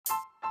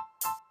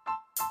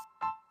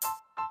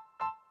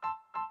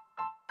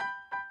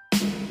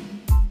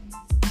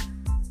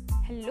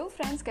Hello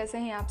friends, कैसे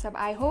हैं आप सब।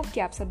 आई होप कि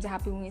आप सब जहाँ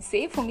पे होंगे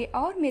सेफ होंगे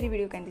और मेरी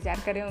वीडियो का इंतजार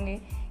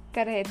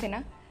कर रहे थे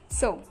ना।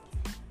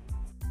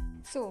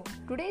 So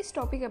today's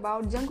topic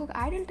about Jungkook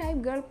idol type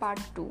girl part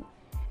 2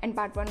 and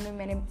part 1 में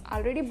मैंने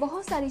ऑलरेडी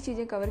बहुत सारी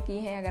चीज़ें कवर की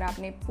हैं। अगर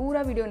आपने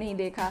पूरा वीडियो नहीं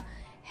देखा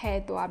है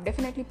तो आप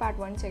definitely part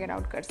 1 check it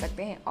out कर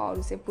सकते हैं और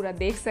उसे पूरा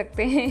देख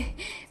सकते हैं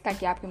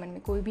ताकि आपके मन में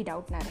कोई भी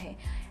डाउट ना रहे।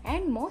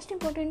 एंड मोस्ट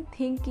इम्पॉर्टेंट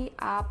थिंग कि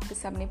आप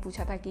सबने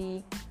पूछा था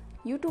कि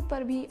यूट्यूब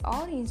पर भी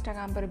और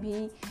इंस्टाग्राम पर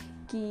भी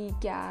कि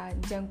क्या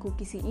जंगकुक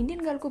किसी इंडियन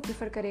गर्ल को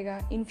प्रीफर करेगा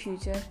इन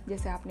फ्यूचर,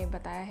 जैसे आपने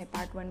बताया है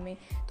पार्ट 1 में।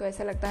 तो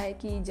ऐसा लगता है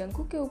कि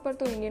जंगकुक के ऊपर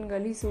तो इंडियन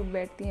गर्ल ही सूट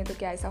बैठती हैं, तो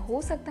क्या ऐसा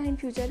हो सकता है इन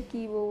फ्यूचर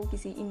कि वो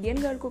किसी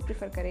इंडियन गर्ल को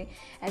प्रीफर करे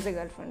एज अ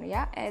गर्लफ्रेंड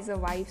या एज अ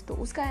वाइफ। तो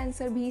उसका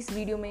आंसर भी इस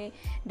वीडियो में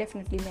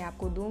डेफिनेटली मैं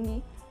आपको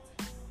दूंगी।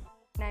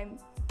 आई एम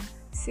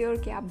श्योर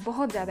कि आप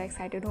बहुत ज़्यादा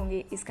एक्साइटेड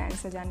होंगे इसका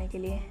आंसर जानने के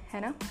लिए,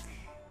 है ना।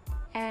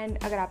 एंड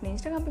अगर आपने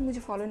इंस्टाग्राम पे मुझे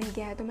फॉलो नहीं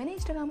किया है तो मैंने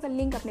इंस्टाग्राम का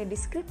लिंक अपने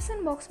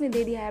डिस्क्रिप्शन बॉक्स में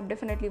दे दिया है, आप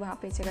डेफिनेटली वहाँ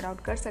पे चेक आउट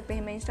कर सकते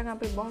हैं। मैं इंस्टाग्राम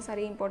पे बहुत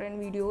सारी इंपॉर्टेंट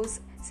वीडियोस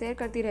शेयर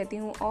करती रहती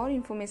हूँ और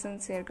इन्फॉर्मेशन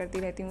शेयर करती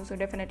रहती हूँ, सो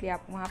डेफिनेटली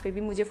आप वहाँ पे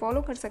भी मुझे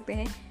फॉलो कर सकते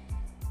हैं।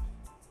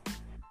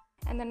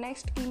 एंड द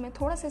नेक्स्ट कि मैं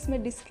थोड़ा सा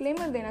इसमें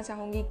डिस्क्लेमर देना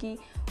चाहूँगी कि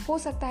हो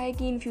सकता है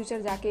कि इन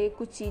फ्यूचर जाके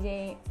कुछ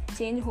चीज़ें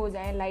चेंज हो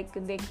जाएं। लाइक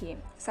देखिए,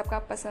 सबका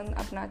पसंद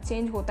अपना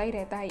चेंज होता ही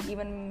रहता है।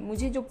 इवन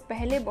मुझे जो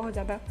पहले बहुत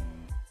ज़्यादा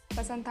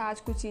पसंद था, आज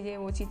कुछ चीज़ें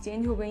वो चीज़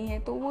चेंज हो गई हैं,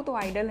 तो वो तो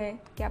आइडल है,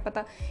 क्या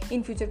पता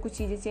इन फ्यूचर कुछ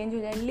चीज़ें चेंज हो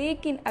जाए।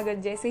 लेकिन अगर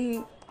जैसे ही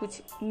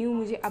कुछ न्यू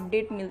मुझे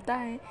अपडेट मिलता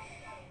है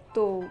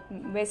तो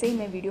वैसे ही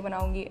मैं वीडियो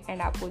बनाऊंगी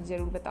एंड आपको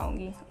ज़रूर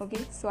बताऊंगी।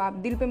 ओके, सो आप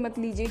दिल पे मत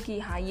लीजिए कि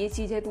हाँ ये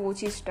चीज़ है तो वो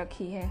चीज़ स्टक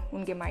ही है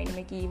उनके माइंड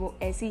में कि वो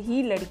ऐसी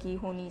ही लड़की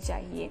होनी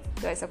चाहिए,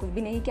 तो ऐसा कुछ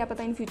भी नहीं, क्या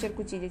पता इन फ्यूचर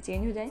कुछ चीज़ें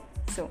चेंज हो जाएँ।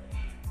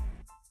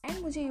 एंड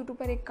मुझे यूट्यूब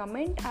पर एक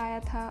कमेंट आया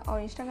था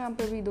और इंस्टाग्राम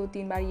पर भी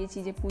 2-3 बार ये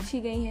चीज़ें पूछी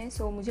गई हैं।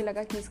 सो मुझे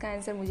लगा कि इसका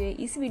आंसर मुझे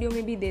इस वीडियो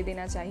में भी दे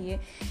देना चाहिए,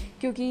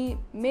 क्योंकि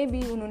मैं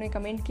भी उन्होंने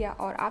कमेंट किया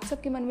और आप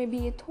सबके मन में भी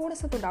ये थोड़ा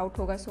सा तो डाउट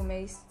होगा। सो मैं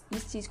इस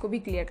चीज़ को भी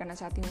क्लियर करना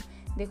चाहती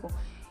हूँ। देखो,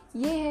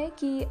 ये है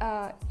कि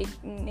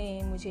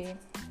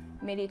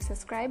मेरी एक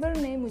सब्सक्राइबर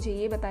ने मुझे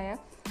ये बताया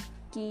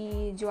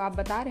कि जो आप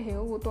बता रहे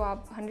हो वो तो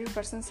आप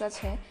 100% सच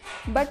है,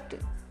 बट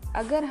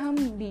अगर हम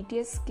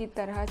BTS की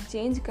तरह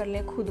चेंज कर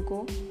लें खुद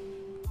को।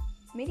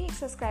 मेरी एक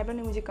सब्सक्राइबर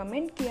ने मुझे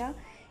कमेंट किया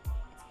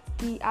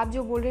कि आप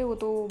जो बोल रहे हो वो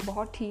तो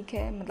बहुत ठीक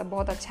है, मतलब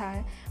बहुत अच्छा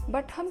है,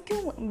 बट हम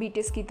क्यों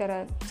BTS की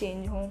तरह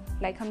चेंज हों,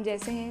 लाइक हम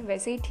जैसे हैं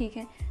वैसे ही ठीक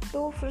हैं।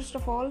 तो फर्स्ट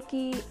ऑफ ऑल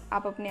कि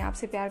आप अपने आप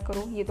से प्यार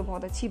करो, ये तो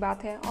बहुत अच्छी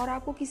बात है और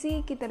आपको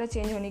किसी की तरह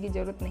चेंज होने की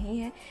ज़रूरत नहीं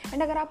है।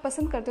 एंड अगर आप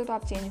पसंद करते हो तो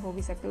आप चेंज हो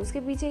भी सकते हो। उसके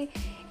पीछे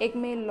एक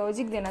मैं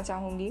लॉजिक देना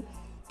चाहूँगी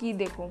कि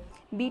देखो,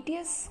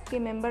 BTS के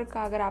मेंबर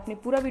का अगर आपने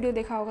पूरा वीडियो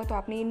देखा होगा तो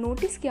आपने ये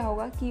नोटिस किया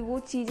होगा कि वो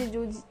चीज़ें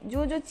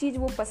जो चीज़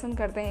वो पसंद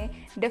करते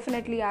हैं,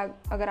 डेफिनेटली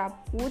अगर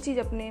आप वो चीज़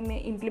अपने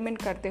में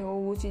इम्प्लीमेंट करते हो,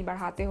 वो चीज़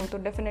बढ़ाते हो, तो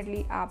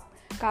डेफिनेटली आप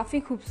काफ़ी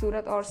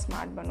खूबसूरत और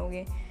स्मार्ट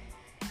बनोगे।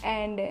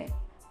 एंड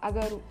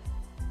अगर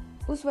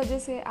उस वजह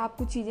से आप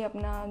कुछ चीज़ें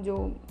अपना जो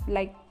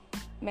लाइक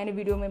मैंने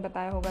वीडियो में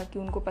बताया होगा कि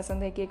उनको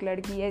पसंद है कि एक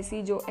लड़की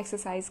ऐसी जो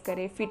एक्सरसाइज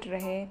करे, फिट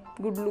रहे,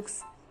 गुड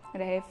लुक्स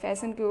रहे,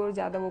 फैशन की ओर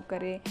ज़्यादा वो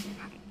करे,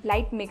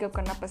 लाइट मेकअप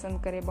करना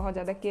पसंद करे, बहुत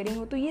ज़्यादा केयरिंग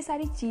हो, तो ये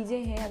सारी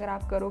चीज़ें हैं। अगर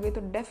आप करोगे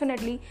तो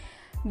डेफिनेटली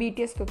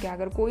BTS तो क्या,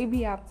 अगर कोई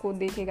भी आपको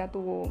देखेगा तो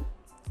वो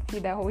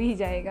फिदा हो ही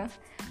जाएगा।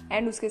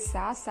 एंड उसके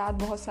साथ साथ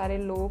बहुत सारे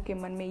लोगों के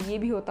मन में ये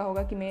भी होता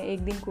होगा कि मैं एक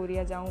दिन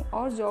कोरिया जाऊँ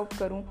और जॉब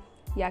करूँ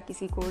या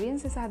किसी कोरियन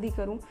से शादी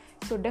करूँ।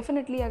 सो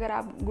डेफिनेटली अगर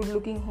आप गुड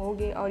लुकिंग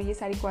होगे और ये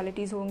सारी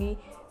क्वालिटीज़ होंगी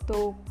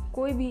तो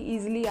कोई भी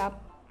ईजिली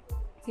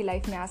आपकी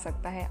लाइफ में आ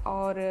सकता है।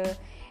 और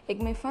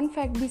एक मैं फ़न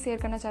फैक्ट भी शेयर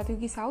करना चाहती हूँ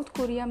कि साउथ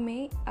कोरिया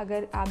में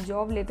अगर आप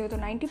जॉब लेते हो तो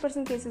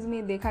 90% केसेस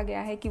में देखा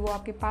गया है कि वो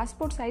आपके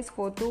पासपोर्ट साइज़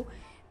फ़ोटो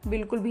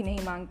बिल्कुल भी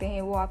नहीं मांगते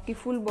हैं, वो आपकी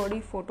फुल बॉडी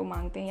फ़ोटो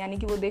मांगते हैं। यानी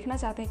कि वो देखना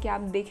चाहते हैं कि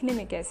आप देखने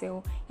में कैसे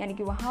हो। यानी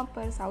कि वहाँ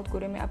पर साउथ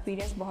कोरिया में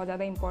अपीयरेंस बहुत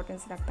ज़्यादा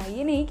इंपॉर्टेंस रखता है।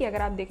 ये नहीं कि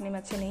अगर आप देखने में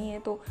अच्छे नहीं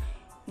हैं तो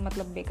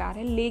मतलब बेकार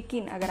है,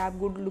 लेकिन अगर आप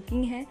गुड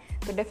लुकिंग हैं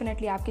तो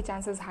डेफिनेटली आपके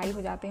चांसेस हाई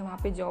हो जाते हैं वहाँ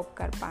पे जॉब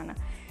कर पाना।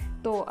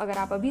 तो अगर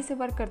आप अभी से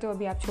वर्क करते हो,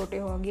 अभी आप छोटे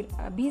हो, अगर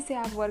अभी से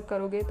आप वर्क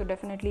करोगे तो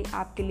डेफिनेटली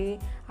आपके लिए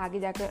आगे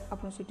जाकर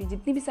अपॉर्चुनिटी,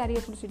 जितनी भी सारी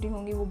अपॉर्चुनिटी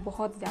होंगी वो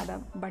बहुत ज़्यादा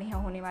बढ़िया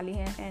होने वाली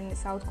है। एंड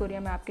साउथ कोरिया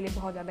में आपके लिए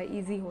बहुत ज़्यादा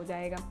ईजी हो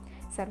जाएगा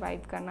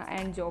सर्वाइव करना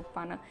एंड जॉब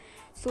पाना।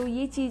 सो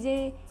ये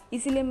चीज़ें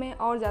इसीलिए मैं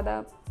और ज़्यादा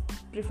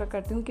प्रीफर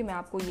करती हूँ कि मैं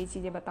आपको ये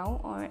चीज़ें बताऊँ।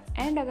 और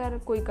एंड अगर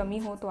कोई कमी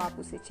हो तो आप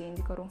उसे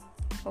चेंज करो।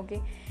 ओके,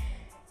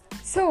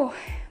 सो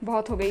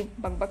बहुत हो गई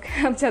बकबक,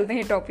 अब चलते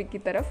हैं टॉपिक की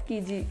तरफ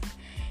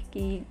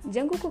कि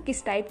जंगकुक को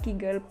किस टाइप की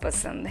गर्ल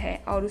पसंद है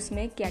और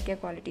उसमें क्या क्या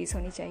क्वालिटीज़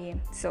होनी चाहिए।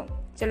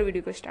 चलो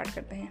वीडियो को स्टार्ट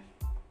करते हैं।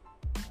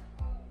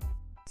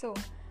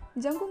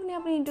 जंगकुक ने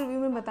अपने इंटरव्यू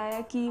में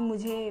बताया कि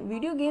मुझे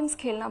वीडियो गेम्स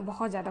खेलना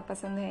बहुत ज़्यादा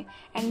पसंद है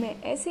एंड मैं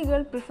ऐसी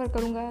गर्ल प्रेफर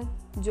करूँगा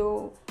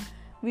जो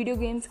वीडियो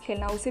गेम्स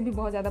खेलना उसे भी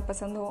बहुत ज़्यादा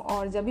पसंद हो,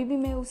 और जब भी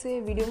मैं उसे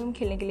वीडियो गेम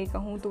खेलने के लिए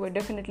कहूँ तो वह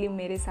डेफिनेटली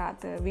मेरे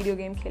साथ वीडियो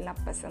गेम खेलना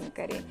पसंद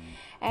करे।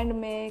 एंड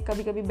मैं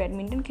कभी कभी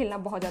बैडमिंटन खेलना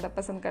बहुत ज़्यादा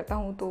पसंद करता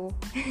हूँ, तो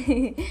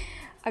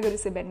अगर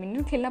उसे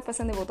बैडमिंटन खेलना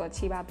पसंद है वो तो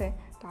अच्छी बात है।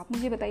 तो आप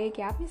मुझे बताइए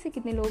कि आप में से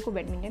कितने लोगों को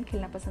बैडमिंटन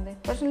खेलना पसंद है।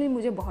 पर्सनली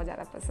मुझे बहुत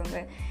ज़्यादा पसंद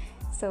है।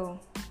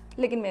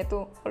 लेकिन मैं तो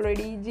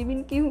ऑलरेडी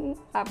जिमिन की हूँ,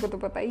 आपको तो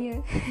पता ही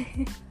है।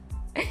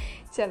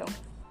 चलो,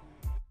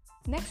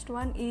 नेक्स्ट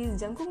वन इज़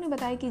जंगकुक ने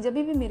बताया कि जब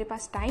भी मेरे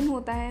पास टाइम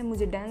होता है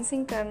मुझे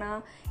डांसिंग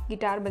करना,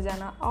 गिटार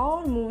बजाना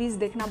और मूवीज़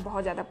देखना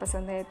बहुत ज़्यादा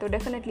पसंद है। तो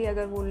डेफिनेटली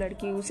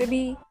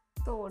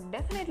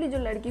जो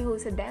लड़की हो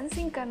उसे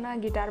डांसिंग करना,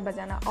 गिटार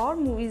बजाना और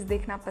मूवीज़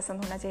देखना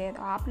पसंद होना चाहिए।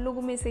 तो आप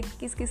लोगों में से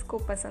किस किस को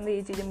पसंद है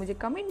ये चीज़ें मुझे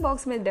कमेंट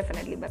बॉक्स में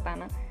डेफिनेटली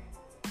बताना।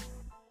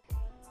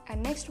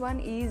 And next one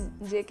is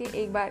JK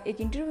एक बार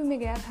एक इंटरव्यू में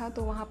गया था,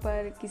 तो वहाँ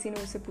पर किसी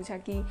ने उससे पूछा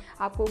कि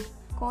आपको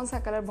कौन सा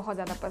कलर बहुत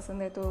ज़्यादा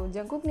पसंद है। तो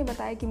जंगकुक ने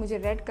बताया कि मुझे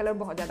रेड कलर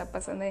बहुत ज़्यादा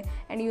पसंद है।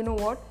 एंड यू नो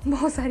व्हाट,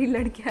 बहुत सारी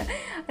लड़कियाँ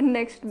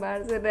नेक्स्ट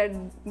बार से रेड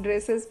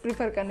ड्रेसेस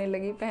प्रीफर करने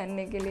लगी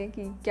पहनने के लिए,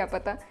 कि क्या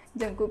पता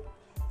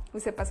जंगकुक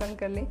उसे पसंद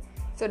कर ले।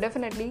 सो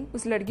डेफिनेटली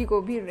उस लड़की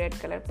को भी रेड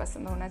कलर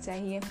पसंद होना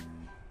चाहिए।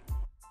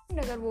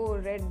 अगर वो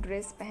रेड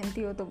ड्रेस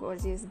पहनती हो तो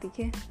गॉर्जियस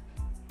दिखे।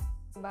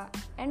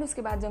 एंड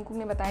उसके बाद जंगकुक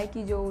ने बताया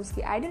कि जो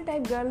उसकी आइडल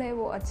टाइप गर्ल है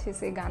वो अच्छे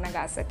से गाना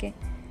गा सके।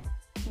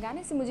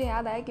 गाने से मुझे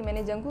याद आया कि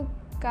मैंने जंगकुक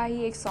का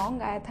ही एक सॉन्ग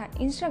गाया था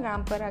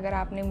इंस्टाग्राम पर। अगर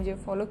आपने मुझे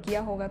फॉलो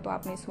किया होगा तो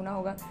आपने सुना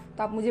होगा,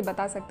 तो आप मुझे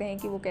बता सकते हैं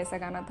कि वो कैसा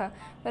गाना था।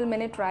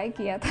 मैंने ट्राई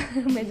किया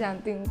था। मैं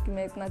जानती हूँ कि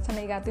मैं इतना अच्छा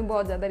नहीं गाती हूँ।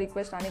 बहुत ज़्यादा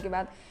रिक्वेस्ट आने के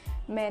बाद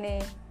मैंने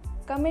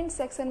कमेंट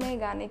सेक्शन में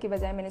गाने के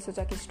बजाय मैंने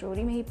सोचा कि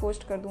स्टोरी में ही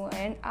पोस्ट कर दूँ।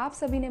 एंड आप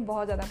सभी ने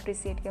बहुत ज़्यादा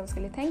अप्रिसिएट किया, उसके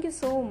लिए thank you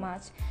so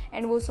much.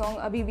 And वो सॉन्ग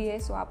अभी भी है,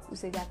 सो आप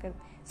उसे जाकर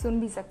सुन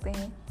भी सकते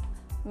हैं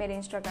मेरे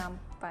इंस्टाग्राम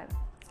पर।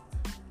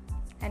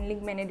 एंड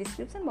लिंक मैंने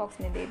डिस्क्रिप्शन बॉक्स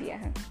में दे दिया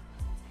है।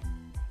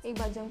 एक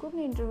बार जंगकुक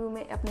ने इंटरव्यू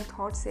में अपने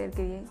थॉट्स शेयर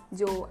किए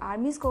जो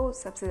आर्मीज़ को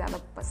सबसे ज़्यादा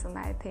पसंद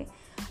आए थे।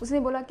 उसने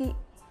बोला कि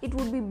it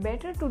would be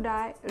better to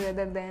die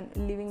rather than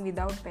living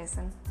without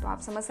passion. तो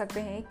आप समझ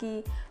सकते हैं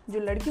कि जो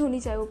लड़की होनी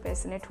चाहिए वो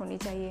पैशनेट होनी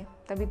चाहिए,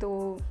 तभी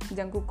तो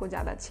जंगकुक को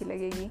ज़्यादा अच्छी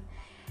लगेगी।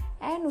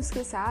 एंड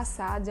उसके साथ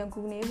साथ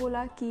जंगकुक ने ये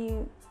बोला कि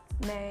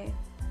मैं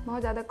बहुत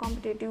ज़्यादा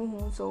कॉम्पिटिटिव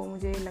हूँ, सो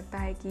मुझे लगता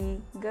है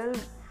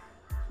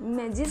कि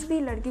मैं जिस भी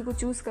लड़की को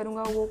चूज़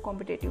करूँगा वो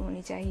कॉम्पिटिटिव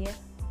होनी चाहिए।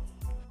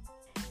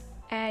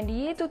 एंड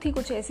ये तो थी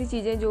कुछ ऐसी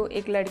चीज़ें जो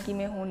एक लड़की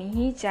में होनी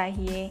ही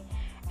चाहिए।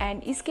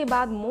 एंड इसके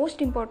बाद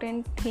मोस्ट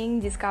इम्पॉर्टेंट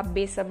थिंग जिसका आप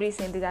बेसब्री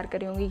से इंतज़ार कर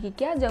रहे होंगे कि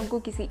क्या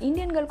जंगकुक किसी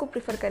इंडियन गर्ल को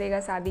प्रेफर करेगा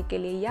शादी के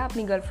लिए या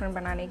अपनी गर्लफ्रेंड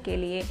बनाने के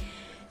लिए।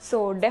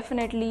 सो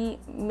डेफिनेटली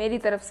मेरी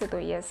तरफ से तो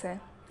यस है।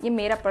 ये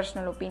मेरा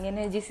पर्सनल ओपिनियन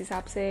है जिस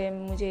हिसाब से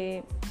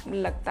मुझे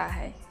लगता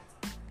है।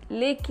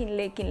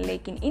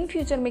 लेकिन इन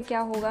फ्यूचर में क्या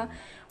होगा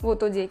वो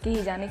तो जेके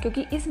ही जाने,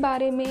 क्योंकि इस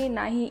बारे में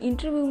ना ही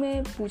इंटरव्यू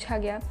में पूछा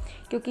गया,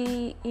 क्योंकि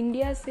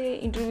इंडिया से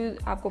इंटरव्यू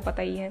आपको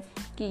पता ही है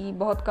कि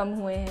बहुत कम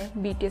हुए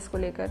हैं। बीटीएस को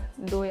लेकर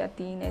 2 या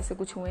 3 ऐसे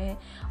कुछ हुए हैं,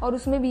 और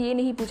उसमें भी ये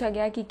नहीं पूछा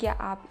गया कि क्या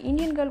आप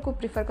इंडियन गर्ल को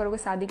प्रेफर करोगे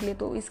शादी के लिए।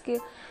 तो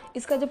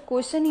इसका जब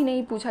क्वेश्चन ही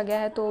नहीं पूछा गया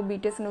है तो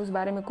बीटीएस ने उस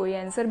बारे में कोई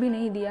आंसर भी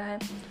नहीं दिया है।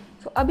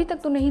 सो अभी तक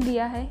तो नहीं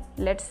दिया है।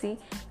 लेट्स सी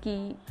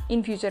कि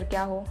इन फ्यूचर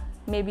क्या हो।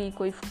 मे बी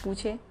कोई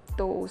पूछे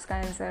तो उसका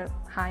आंसर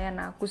हाँ या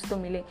ना कुछ तो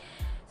मिले।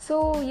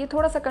 सो ये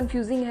थोड़ा सा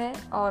कंफ्यूजिंग है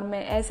और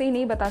मैं ऐसे ही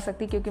नहीं बता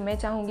सकती, क्योंकि मैं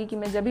चाहूँगी कि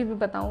मैं जब भी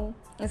बताऊँ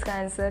इसका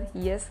आंसर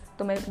यस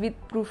तो मैं विद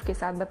प्रूफ के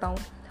साथ बताऊँ।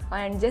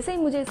 एंड जैसे ही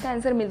मुझे इसका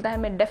आंसर मिलता है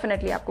मैं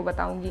डेफिनेटली आपको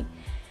बताऊँगी।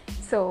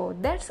 So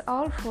that's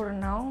all for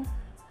now.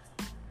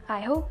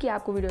 I hope कि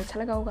आपको वीडियो अच्छा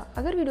लगा होगा।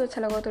 अगर वीडियो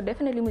अच्छा लगा हो तो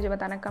डेफिनेटली मुझे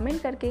बताना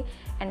कमेंट करके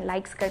एंड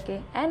लाइक्स करके।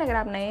 एंड अगर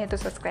आप नए हैं तो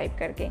सब्सक्राइब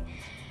करके।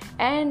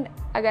 एंड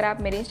अगर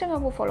आप मेरे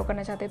इंस्टाग्राम को फॉलो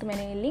करना चाहते हैं तो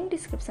मैंने लिंक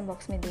डिस्क्रिप्शन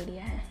बॉक्स में दे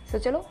दिया है। सो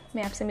चलो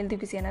मैं आपसे मिलती हूँ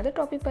किसी अनदर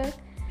टॉपिक पर।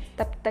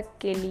 तब तक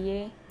के लिए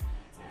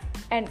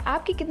एंड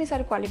आपकी कितनी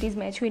सारी क्वालिटीज़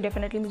मैच हुई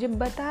डेफिनेटली मुझे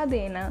बता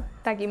देना,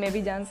 ताकि मैं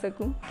भी जान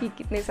सकूँ कि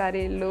कितने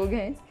सारे लोग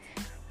हैं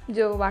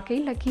जो वाकई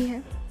लकी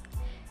हैं।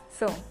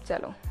 सो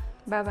चलो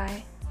बाय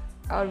बाय,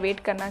 और वेट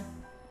करना,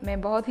 मैं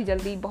बहुत ही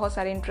जल्दी बहुत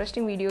सारे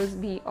इंटरेस्टिंग वीडियोज़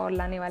भी और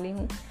लाने वाली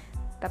हूँ।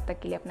 तब तक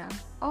के लिए अपना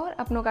और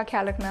अपनों का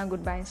ख्याल रखना।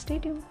 Good bye, stay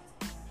tuned.